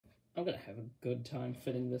I'm gonna have a good time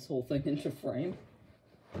fitting this whole thing into frame.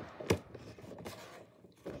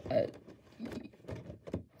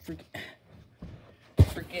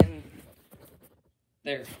 Freaking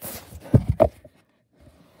there.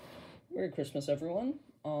 Merry Christmas, everyone.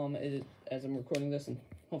 As I'm recording this, and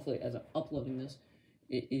hopefully as I'm uploading this,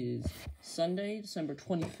 it is Sunday, December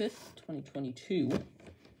 25th, 2022.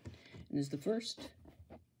 It is the first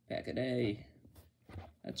pack-a-day.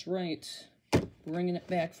 That's right. Bringing it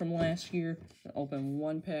back from last year. I open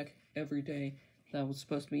one pack every day. That was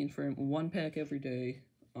supposed to be in frame. One pack every day.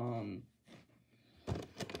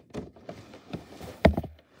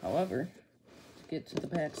 However, to get to the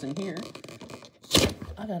packs in here,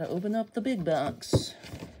 I gotta open up the big box.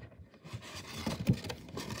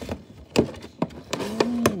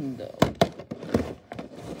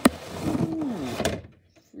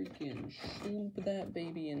 Freaking swoop that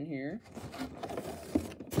baby in here.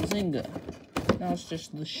 Zinga. Now it's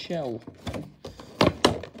just the shell.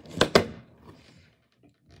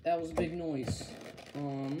 That was a big noise.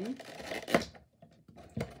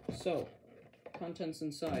 So, contents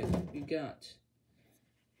inside. You got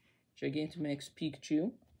Gigantamax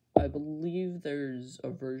Pikachu. I believe there's a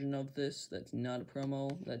version of this that's not a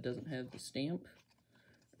promo, that doesn't have the stamp.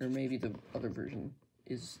 Or maybe the other version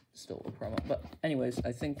is still a promo. But anyways,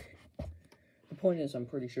 I think the point is I'm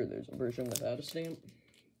pretty sure there's a version without a stamp.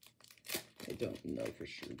 I don't know for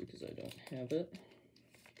sure because I don't have it.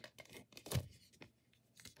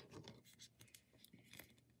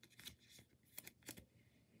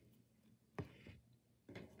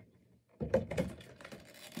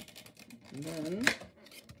 And then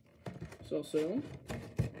there's also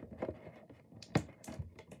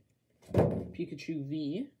Pikachu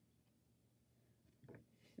V.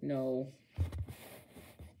 No,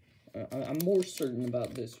 I'm more certain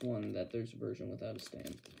about this one that there's a version without a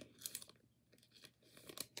stamp.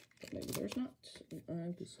 But maybe there's not.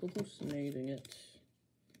 I'm just hallucinating it.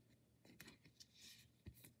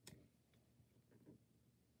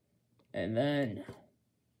 And then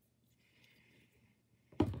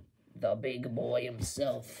the big boy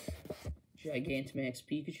himself, Gigantamax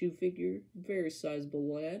Pikachu figure, very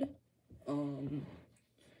sizable lad.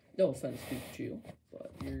 No offense, Pikachu,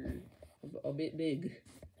 but you're a bit big.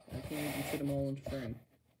 I can't even fit them all into frame.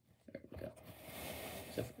 There we go.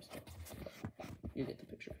 Except for this one. You get the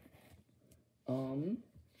picture.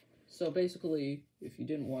 So basically, if you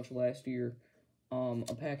didn't watch last year,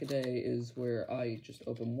 a pack a day is where I just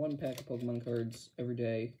open one pack of Pokemon cards every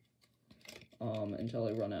day, until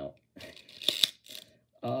I run out.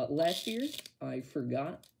 Last year, I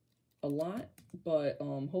forgot a lot, but,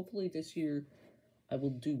 hopefully this year, I will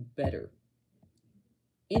do better.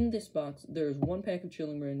 In this box, there's one pack of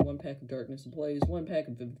Chilling Reign, one pack of Darkness Ablaze, one pack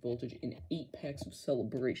of Vivid Voltage, and 8 packs of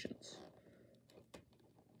Celebrations.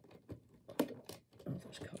 Oh,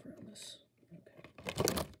 there's cover on this.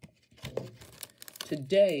 Okay.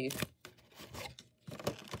 Today,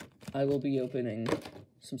 I will be opening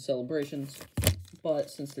some Celebrations, but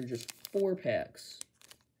since they're just 4 packs,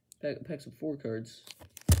 packs of 4 cards,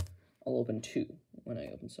 I'll open 2 when I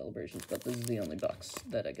open Celebrations, but this is the only box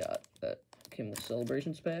that I got that came with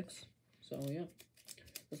Celebrations packs. So, yeah.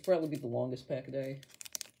 This will probably be the longest pack a day.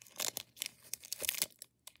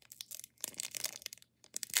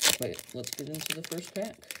 Wait, let's get into the first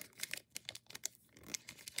pack.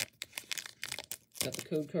 Got the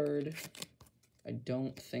code card. I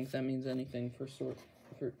don't think that means anything for sword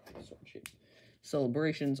shape.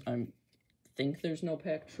 Celebrations, I think there's no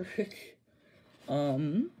pack trick.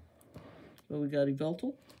 So we got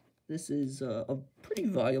Yveltal. This is a pretty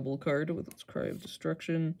viable card with its Cry of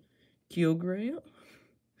Destruction. Kyogre.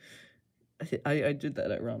 I did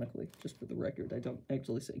that ironically, just for the record. I don't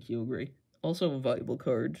actually say Kyogre. Also a viable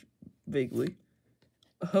card, vaguely.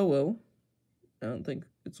 Ho-Oh. I don't think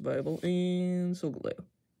it's viable. And Solgaleo.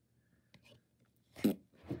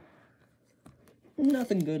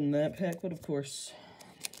 Nothing good in that pack, but of course,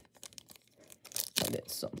 I'll get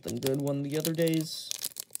something good one of the other days.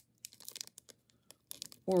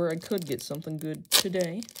 Or I could get something good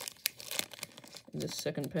today in this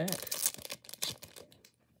second pack.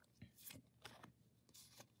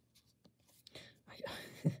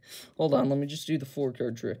 Hold on, let me just do the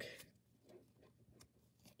 4-card trick.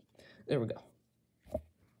 There we go.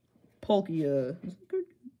 Palkia.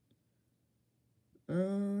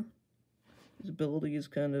 His ability is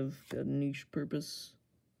kind of got a niche purpose.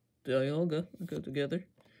 Dialga go together.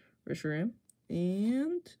 Reshiram.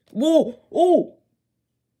 And... Whoa! Oh!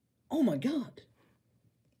 Oh my god.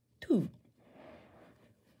 Dude.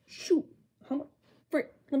 Shoot. How much?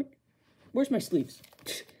 Frick. Let me... Where's my sleeves?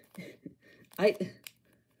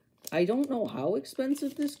 I don't know how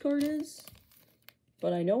expensive this card is,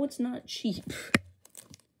 but I know it's not cheap.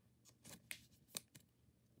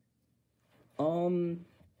 I'm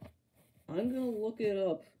gonna look it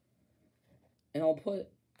up, and I'll put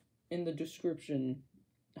in the description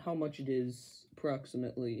how much it is,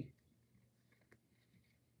 approximately.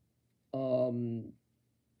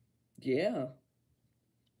 Yeah.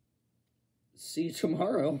 See you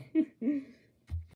tomorrow.